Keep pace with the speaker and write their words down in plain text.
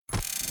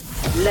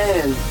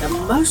Learn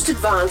the most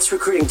advanced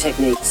recruiting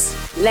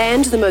techniques.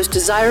 Land the most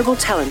desirable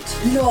talent.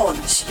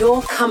 Launch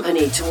your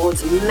company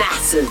towards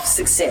massive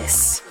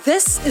success.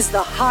 This is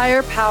the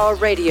Higher Power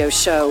Radio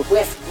Show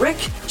with Rick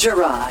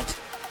Girard.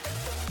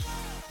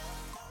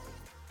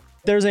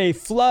 There's a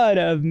flood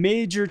of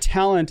major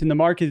talent in the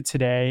market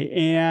today,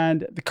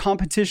 and the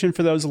competition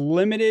for those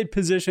limited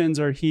positions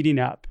are heating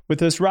up. With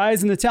this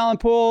rise in the talent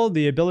pool,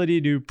 the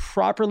ability to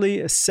properly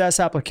assess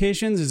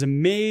applications is a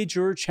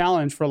major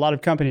challenge for a lot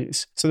of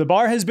companies. So the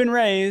bar has been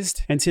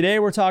raised, and today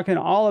we're talking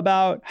all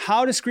about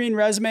how to screen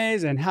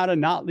resumes and how to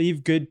not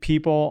leave good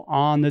people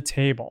on the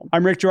table.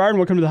 I'm Rick Girard, and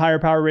welcome to the Higher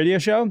Power Radio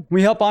Show.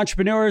 We help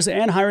entrepreneurs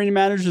and hiring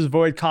managers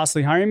avoid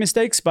costly hiring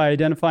mistakes by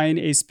identifying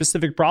a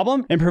specific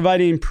problem and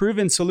providing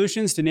proven solutions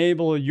to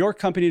enable your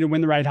company to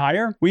win the right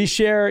hire. We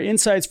share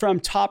insights from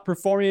top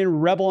performing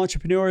rebel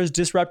entrepreneurs,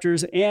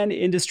 disruptors, and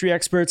industry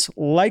experts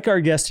like our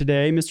guest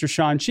today, Mr.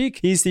 Sean Cheek.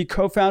 He's the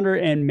co-founder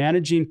and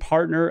managing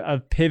partner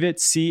of Pivot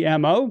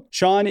CMO.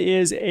 Sean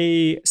is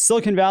a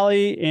Silicon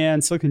Valley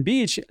and Silicon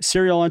Beach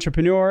serial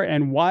entrepreneur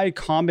and Y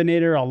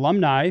Combinator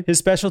alumni. His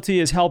specialty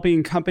is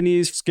helping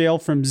companies scale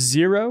from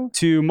zero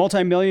to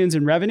multi-millions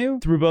in revenue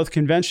through both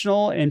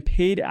conventional and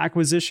paid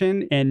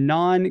acquisition and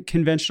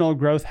non-conventional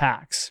growth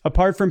hacks.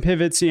 Apart from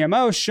Pivot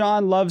CMO,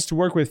 Sean loves to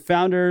work with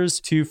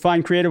founders to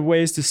find creative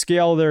ways to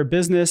scale their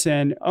business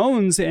and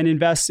owns and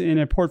invests in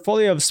a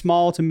portfolio of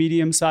small to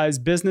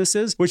medium-sized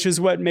businesses, which is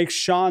what makes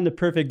Sean the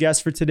perfect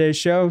guest for today's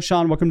show.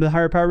 Sean, welcome to the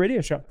Higher Power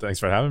Radio Show. Thanks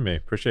for having me.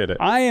 Appreciate it.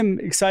 I am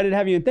excited to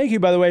have you. And thank you,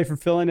 by the way, for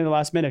filling in the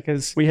last minute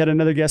because we had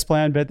another guest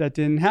planned, but that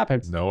didn't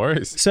happen. No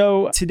worries.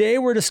 So today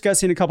we're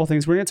discussing a couple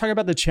things. We're going to talk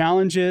about the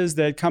challenges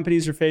that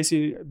companies are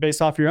facing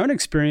based off your own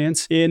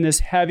experience in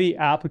this heavy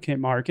applicant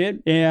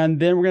market.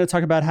 And then we're going to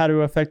talk about how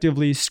to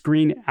effectively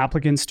screen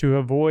applicants to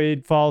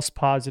avoid false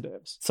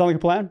positives. Sound like a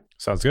plan?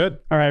 Sounds good.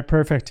 All right,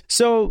 perfect.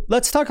 So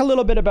let's talk a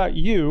little bit about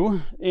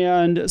you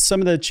and some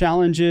of the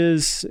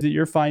challenges that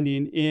you're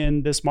finding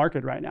in this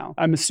market right now.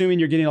 I'm assuming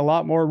you're getting a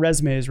lot more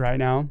resumes right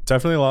now.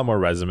 Definitely a lot more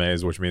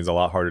resumes, which means a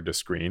lot harder to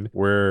screen.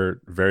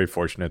 We're very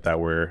fortunate that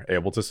we're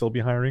able to still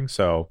be hiring.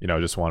 So,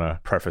 just want to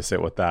preface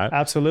it with that.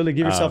 Absolutely.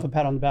 Give yourself a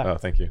pat on the back. Oh,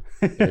 thank you.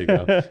 There you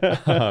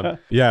go.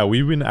 Yeah,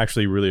 we've been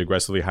actually really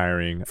aggressively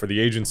hiring for the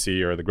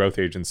agency or the growth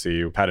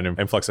agency. We've had an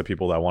influx of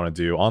people that want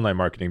to do online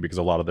marketing because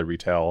a lot of the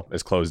retail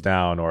is closed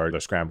down or they're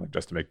scrambling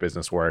just to make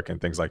business work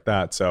and things like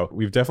that. So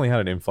we've definitely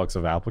had an influx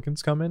of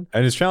applicants come in.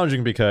 And it's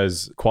challenging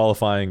because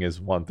qualifying is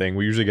one thing.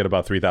 We usually get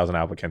about 3,000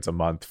 applicants a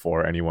month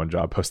for any one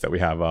job post that we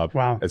have up.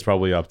 Wow. It's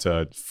probably up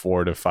to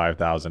 4,000 to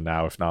 5,000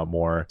 now, if not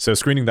more. So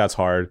screening, that's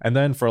hard. And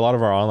then for a lot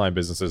of our online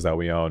businesses that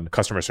we own,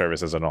 customer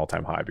service is an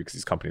all-time high because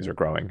these companies are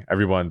growing.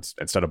 Everyone's,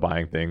 instead of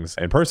buying things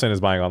in person,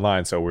 is buying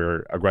online. So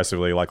we're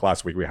aggressively, like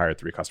last week, we hired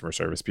 3 customer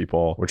service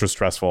people, which was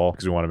stressful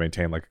because we want to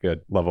maintain like a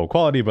good level of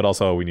quality, but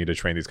also we need to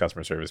train these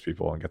customer service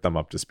people and get them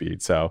up to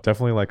speed. So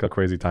definitely like a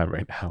crazy time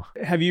right now.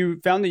 Have you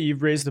found that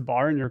you've raised the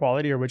bar in your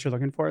quality or what you're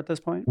looking for at this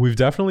point? We've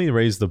definitely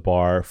raised the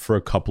bar for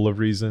a couple of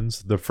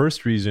reasons. The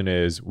first reason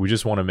is we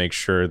just want to make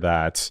sure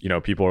that,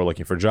 people are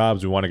looking for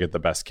jobs. We want to get the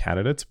best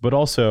candidates, but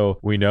also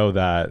we know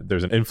that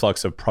there's an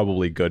influx of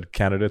probably good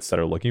candidates that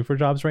are looking for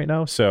jobs right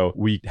now. So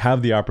we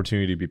have the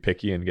opportunity to be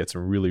picky and get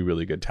some really,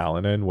 really good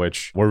talent in,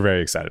 which we're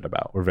very excited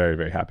about. We're very,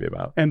 very happy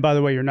about. And by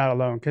the way, you're not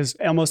alone because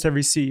almost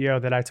every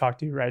CEO that I talk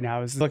to right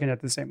now is looking at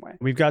it the same way.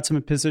 We've got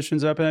some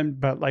positions open,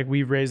 but like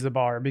we've raised the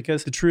bar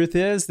because the truth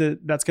is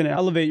that that's going to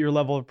elevate your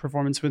level of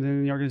performance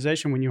within the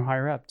organization when you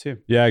hire up too.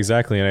 Yeah,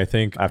 exactly. And I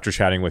think after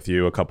chatting with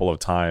you a couple of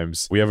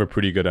times, we have a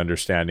pretty good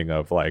understanding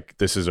of like,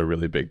 this is a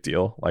really big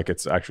deal. Like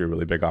it's actually a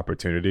really big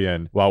opportunity.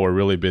 And while we're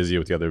really busy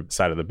with the other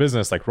side of the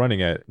business, like running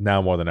it,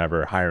 now more than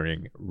ever,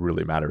 hiring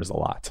really matters a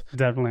lot.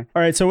 Definitely.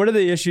 All right. So what are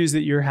the issues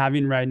that you're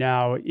having right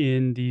now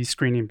in the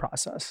screening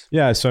process?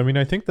 Yeah. So,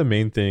 I think the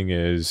main thing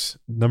is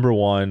number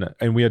one,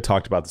 and we had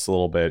talked about this a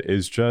little bit,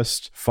 is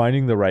just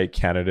finding the right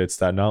candidates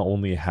that not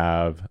only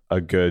have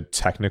a good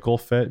technical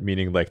fit,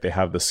 meaning like they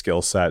have the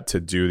skill set to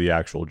do the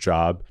actual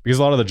job, because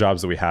a lot of the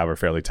jobs that we have are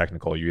fairly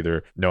technical. You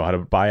either know how to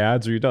buy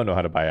ads or you don't know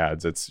how to buy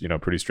ads. It's,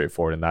 pretty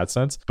straightforward in that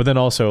sense. But then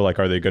also like,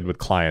 are they good with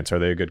clients? Are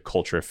they a good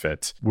culture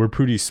fit? We're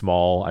pretty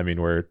small.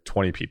 We're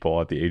 20 people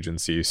at the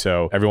agency.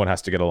 So everyone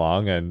has to get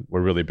along and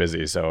we're really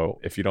busy. So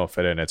if you don't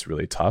fit in, it's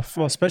really tough.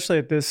 Well, especially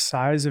at this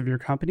size of your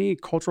company,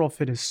 cultural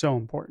fit is so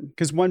important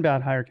because one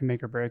bad hire can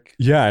make or break.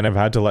 Yeah. And I've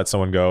had to let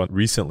someone go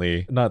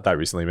recently, not that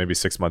recently, maybe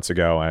 6 months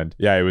ago. And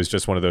yeah, it was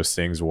just one of those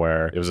things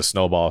where it was a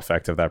snowball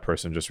effect of that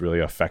person just really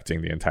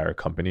affecting the entire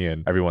company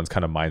and everyone's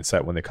kind of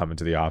mindset when they come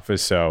into the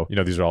office. So,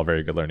 these are all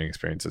very good learning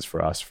experiences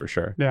for us for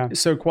sure. Yeah.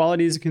 So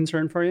quality is a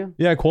concern for you?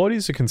 Yeah, quality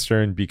is a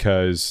concern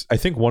because I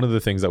think one of the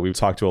things that we've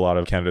talked to a lot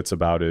of candidates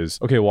about is,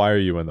 okay, why are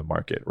you in the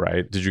market,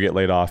 right? Did you get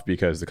laid off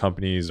because the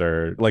companies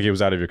are like, it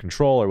was out of your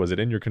control or was it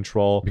in your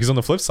control? Because on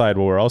the flip side,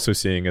 what we're also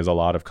seeing is a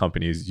lot of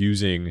companies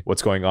using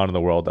what's going on in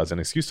the world as an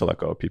excuse to let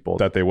go of people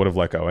that they would have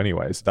let go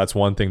anyways. That's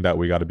one thing that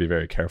we got to be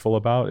very careful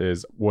about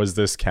is, was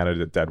this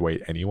candidate dead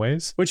weight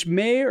anyways? Which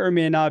may or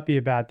may not be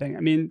a bad thing. I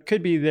mean,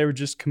 could be they were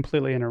just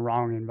completely in a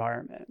wrong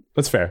environment.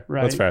 That's fair.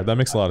 Right? That's fair. That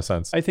makes a lot of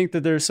sense. I think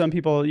that there's some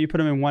people, you put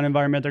them in one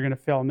environment, they're going to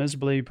fail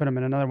miserably. You put them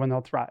in another one, they'll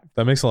thrive.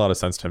 That makes a lot of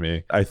sense to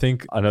me. I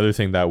think another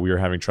thing that we were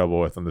having trouble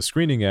with on the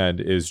screening end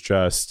is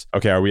just,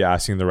 okay, are we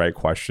asking the right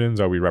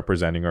questions? Are we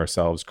representing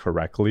ourselves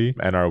correctly?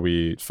 And are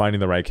we finding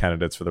the right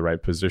candidates for the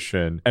right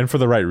position and for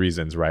the right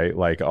reasons, right?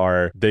 Like,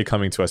 are they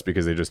coming to us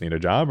because they just need a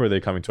job, or are they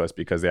coming to us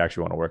because they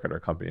actually want to work at our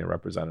company and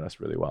represent us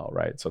really well,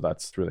 right? So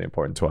that's really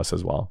important to us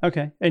as well.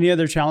 Okay. Any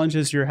other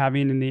challenges you're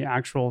having in the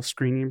actual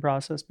screening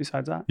process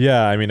besides that?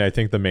 Yeah, I mean, I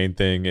think the main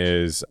thing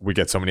is we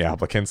get so many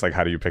applicants. Like,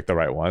 how do you pick the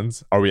right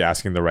ones? Are we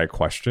asking the right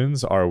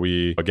questions? Are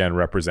we, again,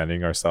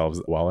 representing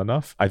ourselves well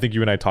enough? I think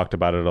you and I talked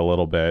about it a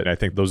little bit. And I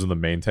think those are the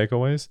main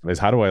takeaways, is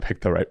how do I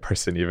pick the right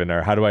person even,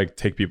 or how do I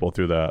take people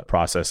through the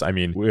process? I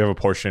mean, we have a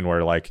portion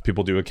where like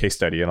people do a case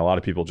study, and a lot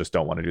of people just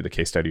don't want to do the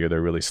case study, or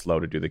they're really slow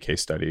to do the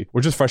case study,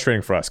 which is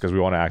frustrating for us because we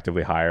want to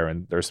actively hire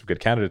and there's some good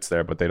candidates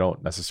there, but they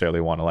don't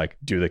necessarily want to like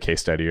do the case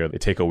study, or they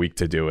take a week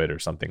to do it or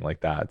something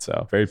like that.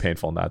 So very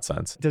painful in that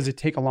sense. Does it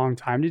take a long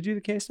time to do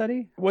the case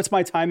study? What's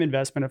my time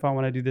investment if I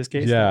want to do this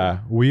case study? Yeah,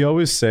 we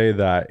always say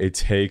that it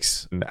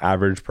takes an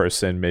average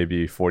person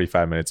maybe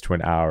 45 minutes to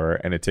an hour,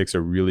 and it takes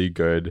a really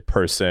good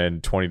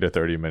person 20 to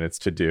 30 minutes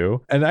to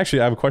do. And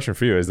actually, I have a question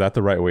for you. Is that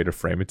the right way to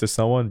frame it to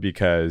someone?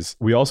 Because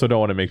we also don't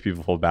want to make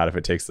people feel bad if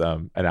it takes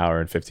them an hour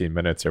and 15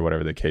 minutes or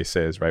whatever the case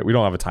is, right? We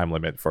don't have a time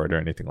limit for it or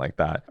anything like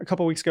that. A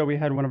couple of weeks ago, we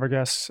had one of our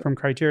guests from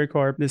Criteria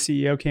Corp. The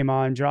CEO came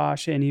on,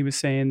 Josh, and he was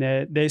saying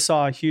that they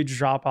saw a huge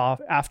drop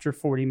off after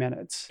 40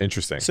 minutes.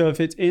 Interesting. So if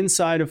it's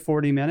inside of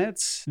 40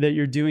 minutes that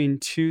you're doing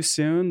too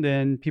soon,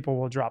 then people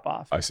will drop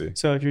off. I see.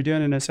 So if you're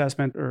doing an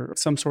assessment or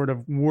some sort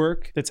of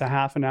work that's a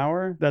half an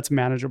hour, that's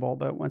manageable.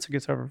 But once it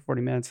gets over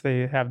 40 minutes,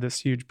 they have this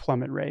huge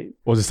plummet rate.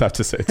 We'll just have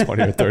to say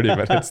 20 or 30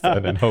 minutes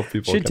then and hope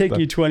people should take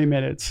you 20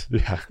 minutes.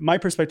 Yeah. My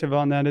perspective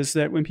on that is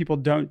that when people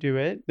don't do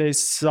it, they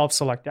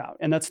self-select out.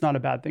 And that's not a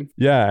bad thing.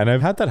 Yeah. And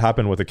I've had that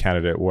happen with a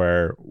candidate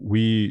where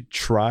we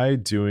try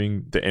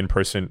doing the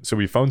in-person. So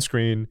we phone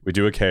screen, we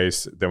do a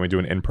case, then we do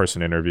an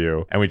in-person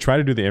interview, and we try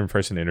to do the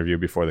in-person interview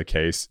before the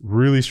case.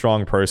 Really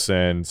strong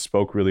person,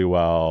 spoke really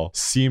well,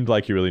 seemed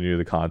like he really knew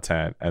the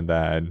content. And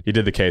then he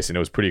did the case, and it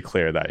was pretty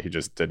clear that he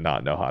just did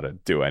not know how to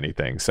do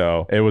anything.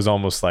 So it was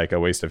almost like a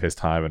waste of his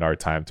time and our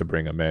time to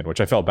bring him in,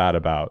 which I felt bad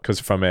about, because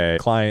from a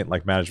client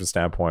like management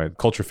standpoint,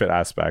 culture fit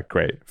aspect,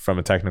 great. From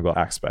a technical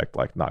aspect,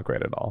 like not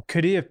great at all.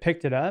 Could he have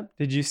picked it up?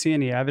 Did you see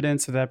any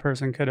evidence that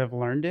person could have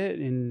learned it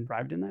and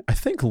thrived in that? I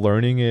think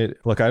learning it,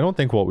 like, I don't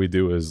think what we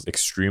do is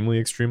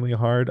extremely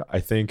hard. I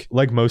think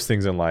like most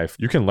things in life,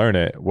 you can learn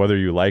it. Whether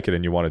you like it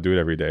and you want to do it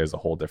every day is a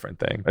whole different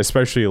thing.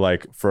 Especially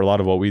like for a lot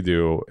of what we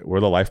do, we're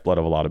the lifeblood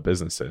of a lot of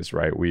businesses,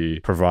 right? We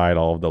provide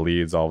all of the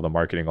leads, all of the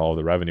marketing, all of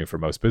the revenue for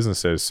most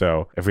businesses.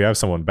 So if we have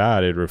someone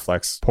bad, it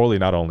reflects poorly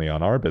not only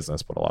on our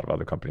business, but a lot of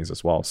other companies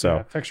as well. So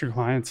yeah, affects your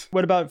clients.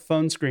 What about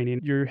phone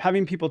screening? You're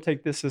having people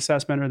take this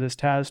assessment or this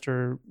test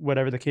or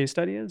whatever the case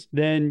study is,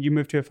 then you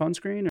move to a phone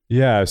screen?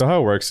 Yeah. So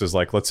how it works is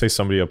like, let's say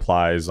somebody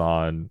applies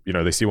on,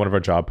 they see one of our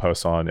job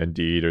posts on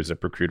Indeed or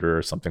ZipRecruiter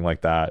or something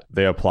like that.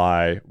 They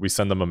apply, we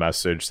send them a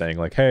message saying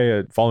like,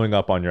 hey, following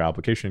up on your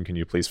application, can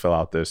you please fill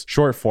out this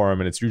short form?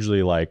 And it's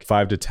usually like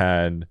 5 to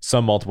 10,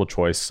 some multiple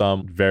choice,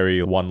 some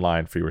very one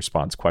line free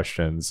response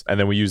questions. And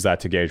then we use that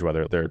to gauge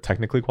whether they're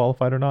technically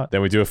qualified or not.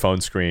 Then we do a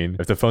phone screen.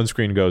 If the phone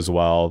screen goes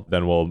well,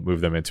 then we'll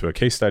move them into a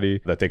case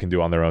study that they can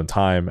do on their own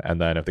time. And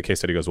then if the case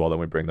study goes well, then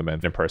we bring them in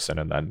person,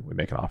 and then we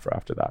make an offer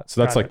after that.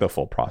 So that's like the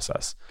full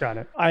process. Got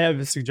it. I have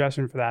a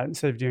suggestion for that.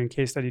 Instead of doing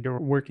case study, do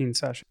a working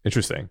session.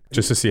 Interesting.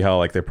 Just to see how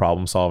like they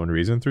problem solve and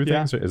reason through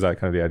things. Is that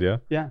kind of the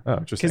idea? Yeah. Oh,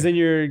 interesting. Because then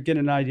you're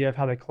getting an idea of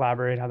how they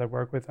collaborate, how they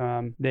work with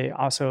them. They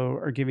also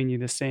are giving you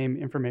the same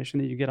information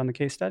that you get on the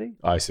case study.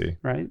 I see.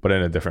 Right. But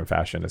in a different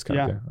fashion. It's kind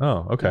of,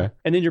 oh, okay. Yeah.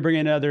 And then you're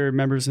bringing other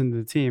members into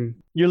the team.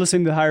 You're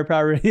listening to the Higher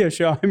Power Radio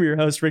Show. I'm your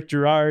host, Rick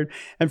Girard.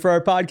 And for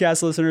our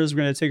podcast listeners,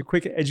 we're going to take a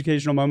quick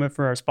educational moment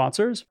for our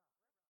sponsors.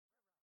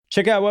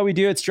 Check out what we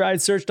do at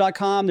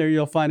stridesearch.com. There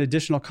you'll find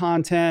additional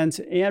content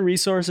and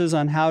resources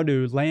on how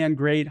to land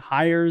great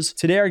hires.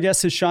 Today, our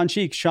guest is Sean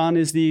Cheek. Sean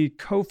is the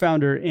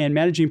co-founder and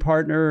managing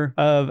partner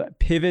of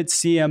Pivot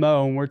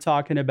CMO. And we're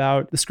talking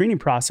about the screening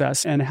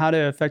process and how to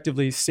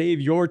effectively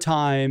save your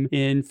time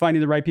in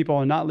finding the right people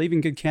and not leaving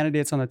good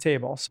candidates on the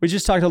table. So we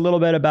just talked a little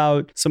bit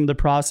about some of the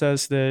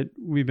process that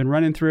we've been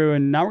running through.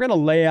 And now we're going to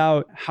lay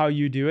out how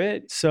you do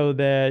it so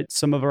that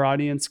some of our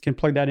audience can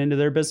plug that into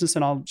their business.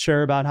 And I'll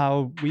share about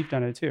how we've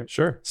done it too.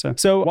 Sure.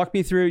 So walk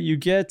me through, you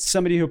get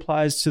somebody who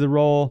applies to the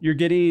role, you're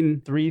getting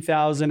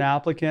 3,000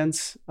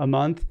 applicants a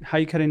month. How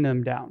are you cutting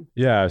them down?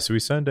 Yeah. So we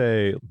send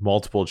a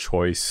multiple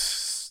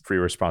choice free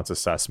response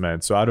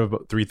assessment. So out of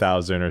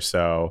 3,000 or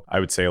so,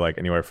 I would say like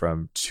anywhere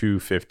from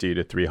 250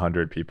 to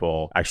 300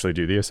 people actually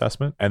do the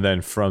assessment. And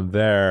then from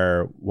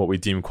there, what we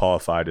deem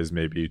qualified is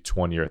maybe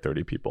 20 or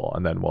 30 people.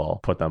 And then we'll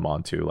put them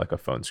onto like a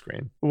phone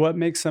screen. What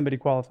makes somebody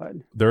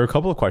qualified? There are a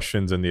couple of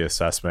questions in the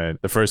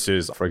assessment. The first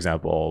is, for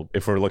example,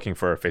 if we're looking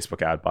for a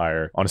Facebook ad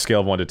buyer, on a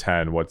scale of 1 to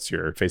 10, what's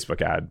your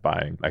Facebook ad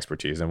buying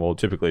expertise? And we'll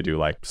typically do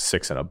like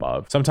 6 and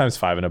above, sometimes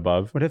 5 and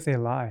above. What if they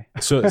lie?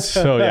 So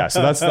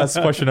that's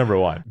question number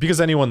 1.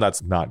 Because anyone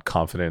that's not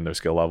confident in their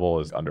skill level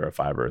is under a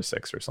 5 or a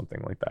 6 or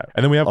something like that.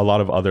 And then we have a lot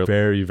of other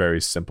very,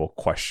 very simple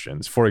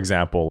questions. For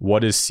example,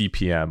 what is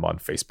CPM on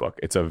Facebook?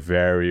 It's a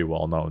very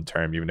well-known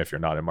term, even if you're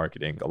not in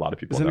marketing. A lot of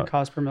people know. Isn't it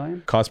cost per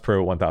million? Cost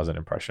per 1,000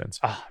 impressions.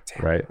 Oh,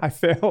 damn. Right? I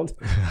failed.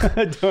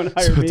 Don't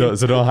hire me.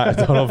 So don't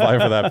apply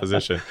for that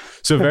position.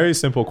 So very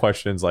simple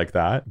questions like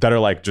that are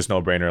like just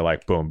no-brainer,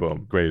 like boom,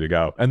 boom, ready to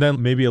go. And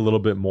then maybe a little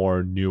bit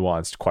more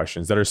nuanced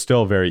questions that are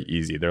still very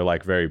easy. They're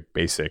like very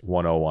basic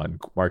 101,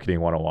 marketing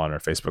 101 or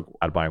Facebook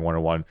ad buying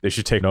 101. They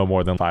should take no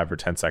more than 5 or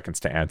 10 seconds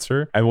to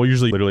answer. And we'll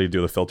usually literally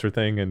do the filter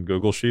thing in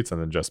Google Sheets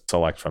and then just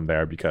select from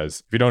there,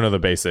 because if you don't know the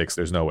basics,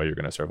 there's no way you're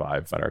going to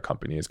survive at our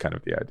company is kind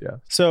of the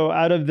idea. So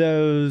out of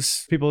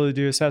those people who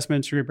do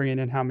assessments, you're bringing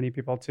in how many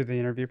people to the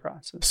interview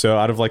process? So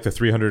out of like the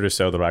 300 or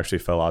so that'll actually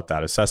fill out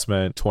that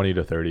assessment, 20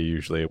 to 30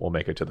 usually will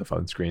make it to the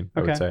phone screen.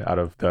 I would say out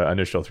of the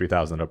initial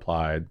 3,000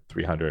 applied,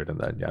 300, and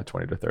then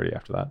 20 to 30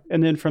 after that.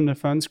 And then from the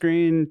phone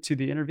screen to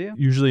the interview?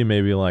 Usually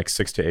maybe like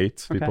 6 to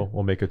 8 people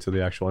will make it to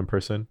the actual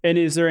in-person. And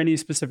is there any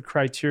specific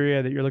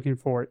criteria that you're looking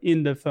for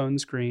in the phone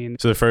screen?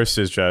 So the first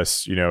is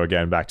just,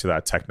 again, back to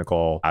that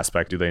technical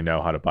aspect. Do they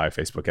know how to buy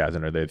Facebook ads,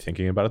 and are they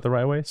thinking about it the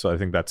right way? So I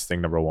think that's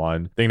thing number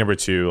 1. Thing number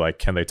 2, like,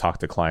 can they talk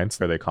to clients?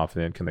 Are they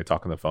confident? Can they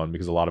talk on the phone?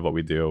 Because a lot of what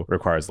we do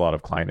requires a lot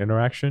of client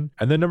interaction.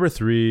 And then number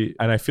 3,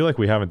 and I feel like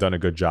we haven't done a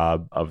good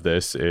job of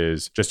this,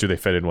 is just, do they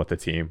fit in with the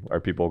team? Are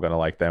people going to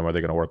like them? Are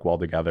they going to work well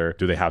together?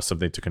 Do they have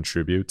something to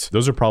contribute?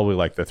 Those are probably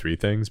like the 3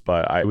 things,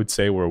 but I would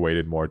say we're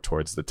weighted more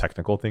towards the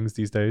technical things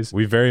these days.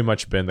 We've very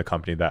much been the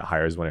company that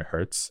hires when it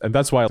hurts. And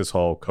that's why this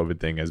whole COVID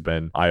thing has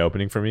been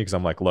eye-opening for me, because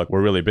I'm like, look,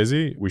 we're really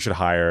busy. We should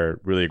hire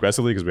really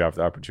aggressively because we have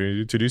the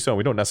opportunity to do so. And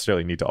we don't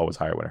necessarily need to always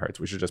hire when it hurts.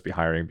 We should just be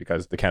hiring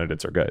because the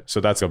candidates are good.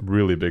 So that's a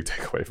really big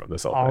takeaway from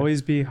this whole thing.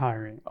 Always be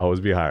hiring. Always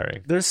be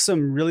hiring. There's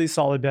some really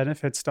solid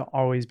benefits to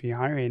always be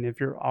hiring. If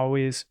you're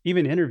always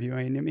even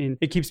interviewing, I mean,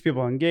 it keeps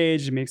people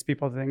engaged. It makes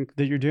people think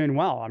that you're doing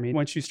well. I mean,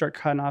 once you start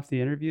cutting off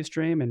the interview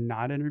stream and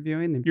not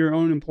interviewing, then your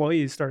own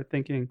employees start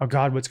thinking, oh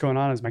God, what's going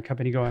on? Is my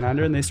company going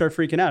under? And they start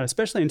freaking out,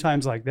 especially in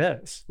times like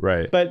this.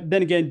 Right. But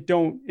then again,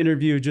 don't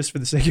interview just for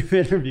the sake of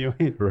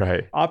interviewing.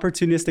 Right.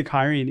 Opportunistic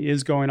hiring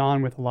is going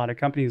on with a lot of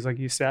companies, like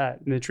you said.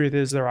 And the truth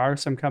is, there are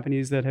some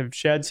companies that have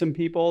shed some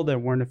people that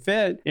weren't a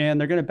fit, and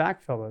they're going to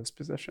backfill those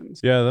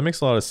positions. Yeah, that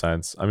makes a lot of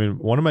sense. I mean,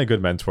 one of my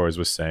good mentors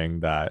was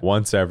saying that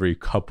once every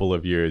couple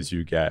of years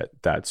you get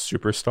that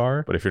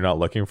superstar, but if you're not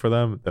looking for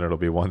them, then it'll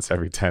be once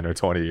every 10 or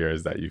 20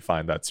 years that you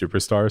find that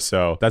superstar.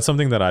 So that's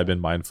something that I've been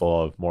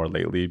mindful of more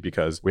lately,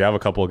 because we have a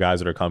couple of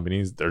guys at our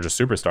companies, they're just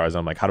superstars. And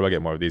I'm like, how do I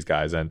get more of these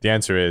guys? And the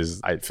answer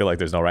is, I feel like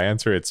there's no right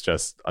answer. It's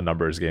just a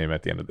numbers game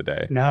at the end of the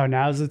day. No,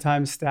 now's the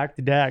time to stack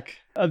the deck.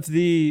 Of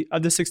the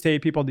 6 to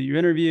 8 people that you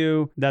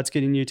interview, that's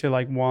getting you to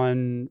like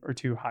 1 or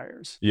 2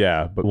 hires.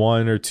 Yeah, but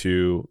 1 or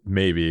 2,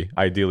 maybe.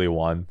 Ideally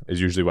 1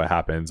 is usually what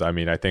happens. I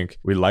mean, I think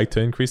we like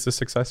to increase the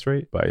success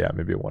rate, but yeah,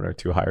 maybe 1 or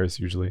 2 hires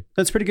usually.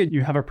 That's pretty good.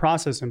 You have a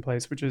process in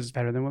place, which is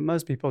better than what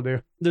most people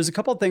do. There's a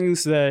couple of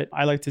things that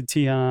I like to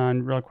tee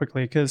on real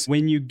quickly, because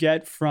when you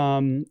get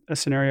from a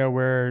scenario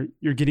where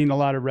you're getting a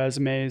lot of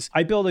resumes,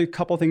 I build a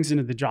couple things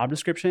into the job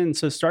description.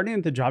 So starting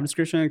at the job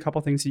description, a couple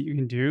of things that you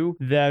can do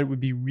that would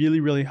be really,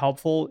 really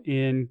helpful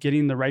in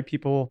getting the right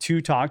people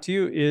to talk to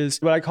you is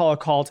what I call a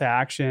call to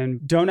action.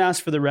 Don't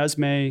ask for the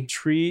resume.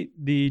 Treat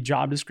the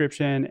job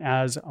description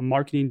as a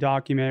marketing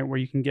document where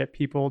you can get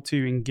people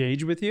to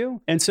engage with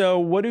you. And so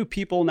what do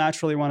people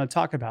naturally want to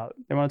talk about?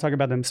 They want to talk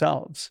about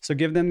themselves. So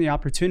give them the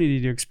opportunity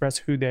to express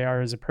who they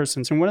are as a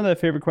person. So one of the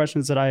favorite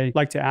questions that I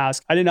like to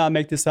ask, I did not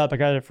make this up. I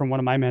got it from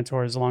one of my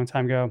mentors a long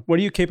time ago. What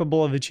are you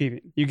capable of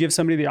achieving? You give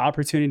somebody the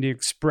opportunity to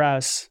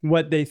express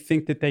what they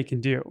think that they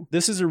can do.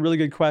 This is a really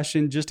good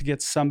question just to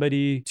get somebody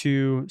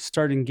to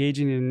start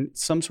engaging in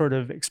some sort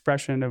of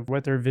expression of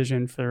what their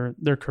vision for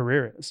their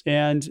career is.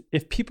 And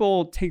if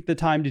people take the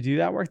time to do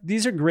that work,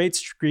 these are great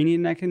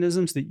screening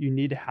mechanisms that you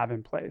need to have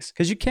in place,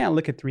 because you can't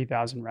look at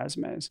 3,000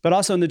 resumes. But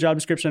also in the job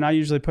description, I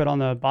usually put on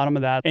the bottom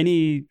of that,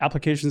 any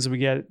applications that we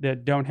get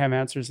that don't have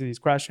answers to these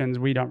questions,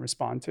 we don't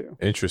respond to.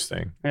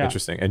 Interesting. Yeah.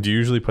 Interesting. And do you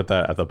usually put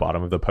that at the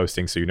bottom of the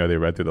posting so you know they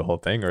read through the whole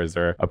thing? Or is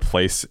there a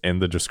place in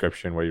the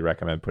description where you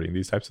recommend putting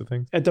these types of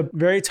things? At the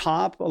very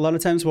top, a lot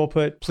of times we'll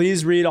put,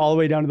 please read all the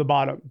way down to the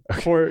bottom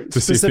for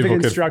specific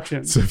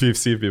instructions. So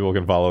see if people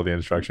can follow the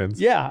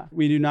instructions. Yeah.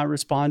 We do not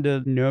respond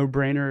to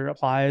no-brainer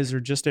applies or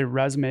just a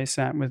resume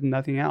sent with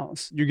nothing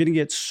else. You're going to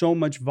get so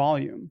much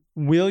volume.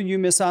 Will you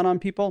miss out on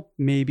people?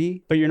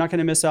 Maybe, but you're not going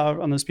to miss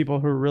out on those people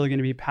who are really going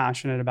to be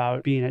passionate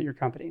about being at your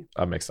company.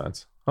 That makes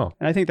sense. Oh.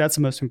 And I think that's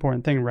the most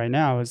important thing right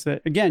now is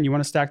that, again, you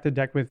want to stack the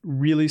deck with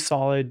really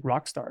solid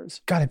rock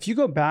stars. God, if you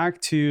go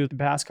back to the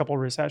past couple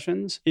of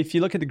recessions, if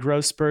you look at the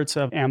growth spurts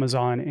of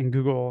Amazon and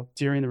Google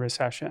during the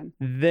recession,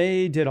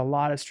 they did a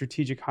lot of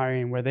strategic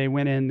hiring where they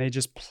went in, they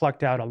just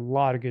plucked out a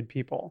lot of good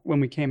people. When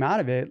we came out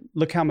of it,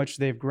 look how much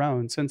they've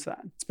grown since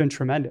then. It's been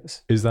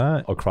tremendous. Is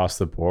that across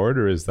the board,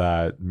 or is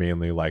that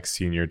mainly like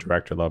senior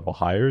director level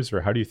hires,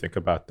 or how do you think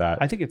about that?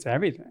 I think it's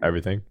everything.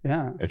 Everything?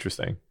 Yeah.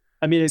 Interesting.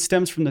 I mean, it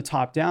stems from the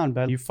top down,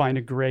 but you find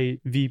a great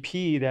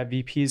VP, that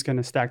VP is going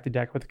to stack the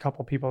deck with a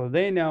couple of people that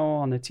they know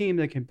on the team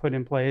that can put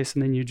in place,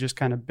 and then you just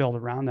kind of build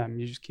around them.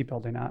 You just keep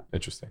building up.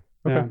 Interesting.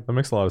 Okay, Yeah. that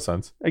makes a lot of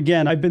sense.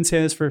 Again, I've been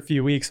saying this for a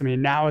few weeks. I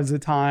mean, now is the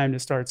time to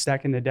start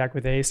stacking the deck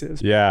with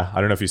aces. Yeah, I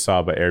don't know if you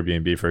saw, but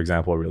Airbnb, for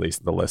example,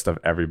 released the list of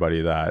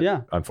everybody that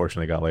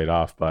unfortunately got laid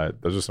off, but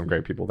those are some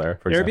great people there.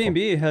 For example,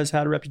 Airbnb has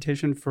had a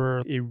reputation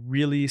for a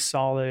really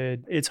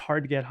solid, it's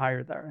hard to get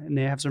hired there. And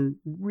they have some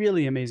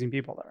really amazing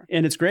people there.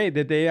 And it's great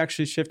that they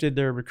actually shifted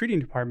their recruiting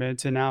department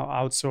to now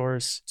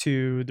outsource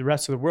to the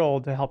rest of the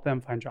world to help them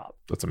find jobs.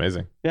 That's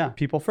amazing. Yeah,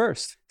 people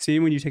first. See,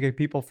 when you take a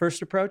people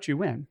first approach, you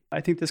win.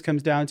 I think this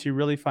comes down to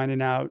really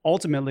finding out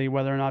ultimately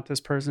whether or not this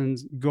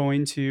person's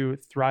going to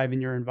thrive in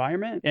your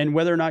environment and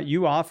whether or not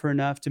you offer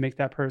enough to make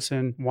that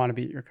person want to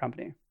be at your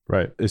company.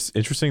 Right. It's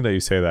interesting that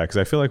you say that because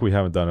I feel like we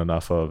haven't done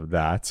enough of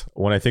that.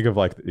 When I think of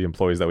like the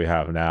employees that we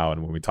have now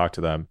and when we talk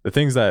to them, the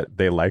things that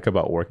they like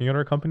about working at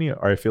our company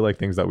are, I feel like,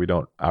 things that we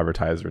don't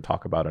advertise or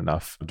talk about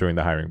enough during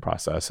the hiring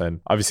process.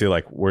 And obviously,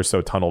 like, we're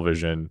so tunnel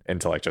vision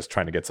into like just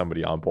trying to get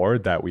somebody on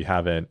board that we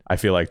haven't, I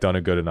feel like, done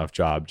a good enough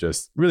job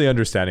just really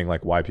understanding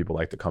like why people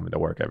like to come into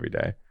work every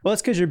day. Well,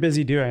 it's because you're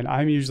busy doing.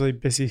 I'm usually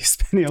busy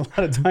spending a lot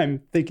of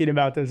time thinking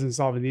about this and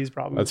solving these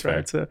problems. That's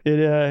right?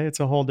 fair. It's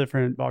a whole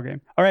different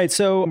ballgame. All right,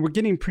 so we're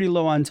getting pretty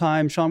low on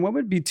time. Sean, what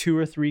would be 2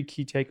 or 3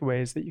 key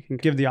takeaways that you can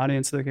give the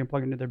audience so they can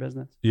plug into their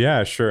business?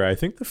 Yeah, sure. I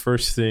think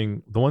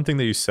the one thing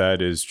that you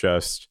said is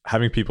just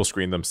having people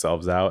screen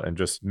themselves out and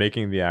just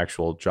making the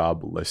actual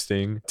job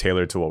listing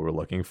tailored to what we're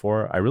looking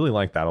for. I really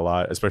like that a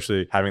lot,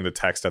 especially having the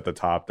text at the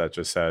top that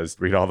just says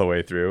read all the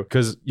way through.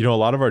 Because, you know, a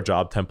lot of our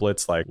job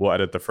templates, like we'll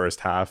edit the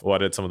first half, we'll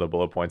edit some of the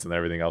bullet points, and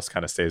everything else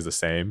kind of stays the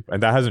same.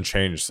 And that hasn't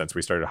changed since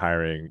we started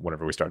hiring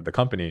whenever we started the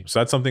company. So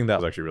that's something that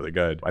was actually really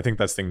good. I think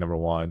that's thing number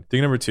 1.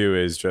 Thing number 2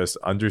 is just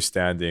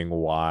understanding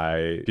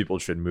why people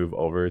should move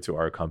over to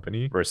our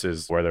company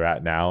versus where they're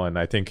at now. And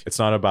I think it's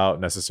not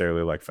about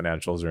necessarily like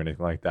financials or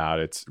anything like that.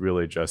 It's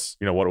really just,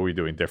 you know, what are we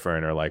doing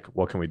different, or like,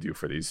 what can we do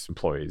for these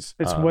employees?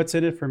 It's what's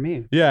in it for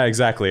me. Yeah,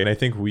 exactly. And I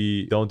think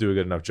we don't do a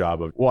good enough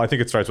job of, well, I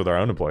think it starts with our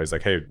own employees.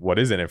 Like, hey, what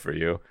is in it for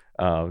you?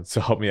 So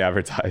help me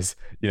advertise,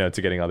 you know,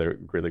 to getting other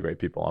really great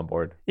people on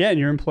board. Yeah, and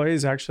your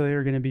employees actually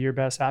are going to be your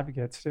best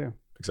advocates too.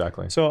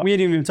 Exactly. So we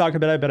didn't even talk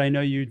about it, but I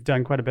know you've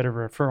done quite a bit of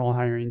referral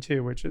hiring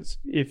too, which is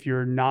if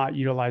you're not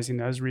utilizing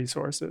those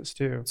resources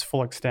to its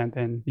full extent,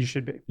 then you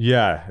should be.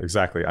 Yeah,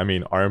 exactly. I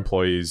mean, our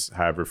employees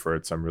have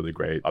referred some really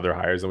great other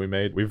hires that we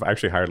made. We've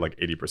actually hired like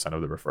 80%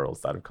 of the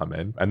referrals that have come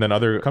in. And then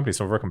other companies,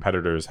 some of our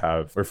competitors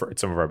have referred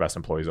some of our best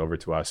employees over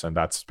to us. And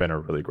that's been a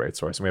really great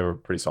source. And we have a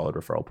pretty solid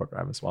referral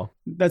program as well.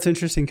 That's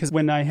interesting because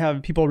when I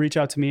have people reach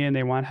out to me and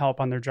they want help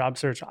on their job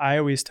search, I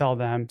always tell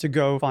them to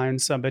go find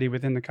somebody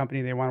within the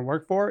company they want to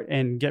work for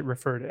and get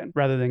referred in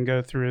rather than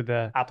go through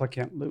the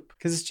applicant loop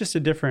because it's just a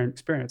different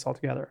experience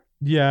altogether.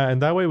 Yeah.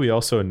 And that way we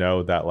also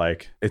know that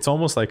like, it's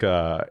almost like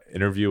a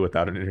interview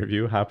without an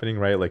interview happening,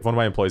 right? Like one of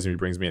my employees, when he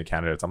brings me in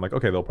candidates, I'm like,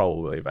 okay, they'll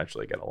probably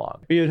eventually get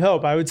along. You'd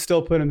hope. I would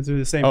still put them through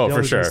the same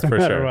diligence no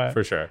matter what.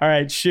 For sure. All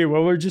right, shoot.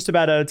 Well, we're just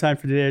about out of time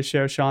for today's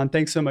show, Sean.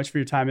 Thanks so much for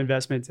your time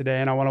investment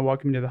today. And I want to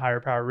welcome you to the Higher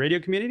Power Radio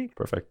community.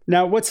 Perfect.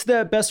 Now, what's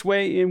the best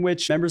way in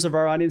which members of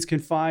our audience can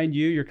find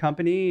you, your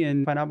company,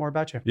 and find out more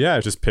about you?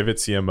 Yeah, just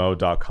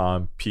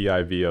pivotcmo.com,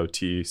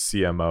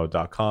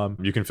 pivotcmo.com.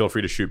 You can feel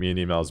free to shoot me an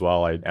email as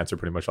well. I answer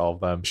pretty much all of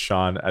them.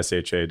 Sean,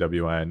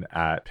 SHAWN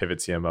at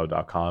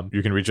pivotcmo.com.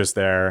 You can reach us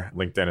there.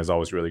 LinkedIn is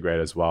always really great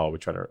as well. We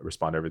try to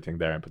respond to everything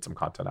there and put some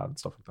content out and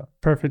stuff like that.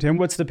 Perfect. And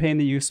what's the pain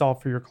that you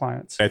solve for your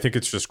clients? I think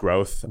it's just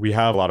growth. We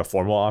have a lot of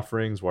formal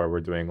offerings where we're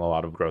doing a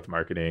lot of growth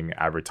marketing,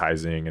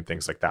 advertising, and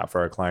things like that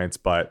for our clients.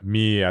 But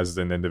me as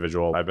an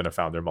individual, I've been a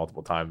founder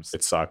multiple times.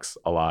 It sucks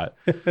a lot.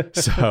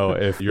 So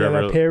if you're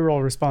that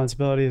payroll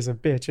responsibility is a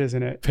bitch,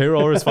 isn't it?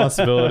 Payroll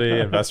responsibility,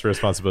 investor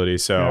responsibility.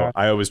 So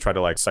I always try to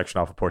like section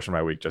off a portion of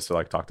my week just to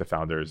like talk to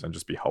founders and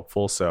just be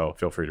helpful. So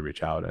feel free to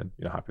reach out and,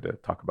 you know, happy to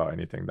talk about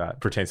anything that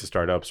pertains to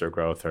startups or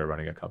growth or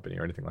running a company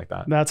or anything like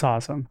that. That's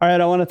awesome. All right.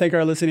 I want to thank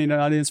our listening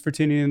audience for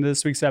tuning in to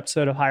this week's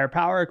episode of Higher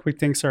Power. Quick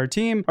thanks to our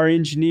team, our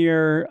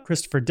engineer,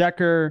 Christopher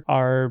Decker,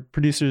 our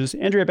producers,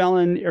 Andrea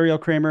Bellin, Ariel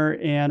Kramer,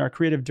 and our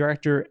creative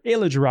director,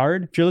 Ayla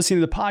Gerard. If you're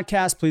listening to the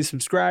podcast, please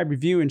subscribe,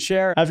 review, and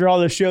share. After all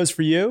those shows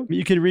for you,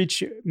 you can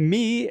reach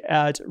me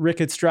at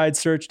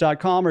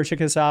rick@stridesearch.com or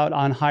check us out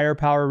on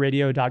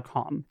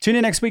higherpowerradio.com. Tune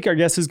in next week. Our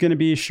guest is going to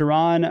be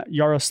Sharon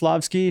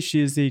Yaroslavsky.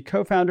 She is the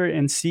co-founder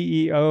and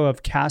CEO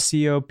of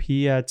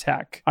Cassiopeia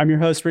Tech. I'm your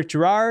host, Rick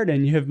Gerard,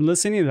 and you have been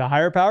listening to the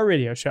Higher Power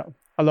Radio Show.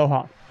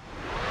 Aloha.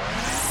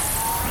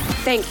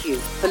 Thank you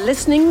for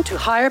listening to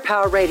Higher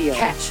Power Radio.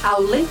 Catch our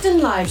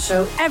LinkedIn Live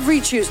show every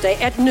Tuesday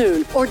at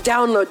noon or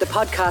download the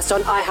podcast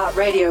on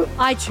iHeartRadio,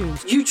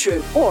 iTunes,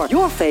 YouTube, or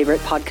your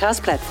favorite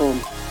podcast platform.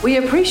 We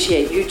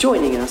appreciate you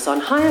joining us on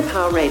Higher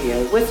Power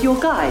Radio with your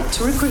guide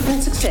to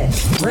recruitment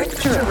success, Rick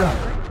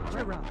Turow.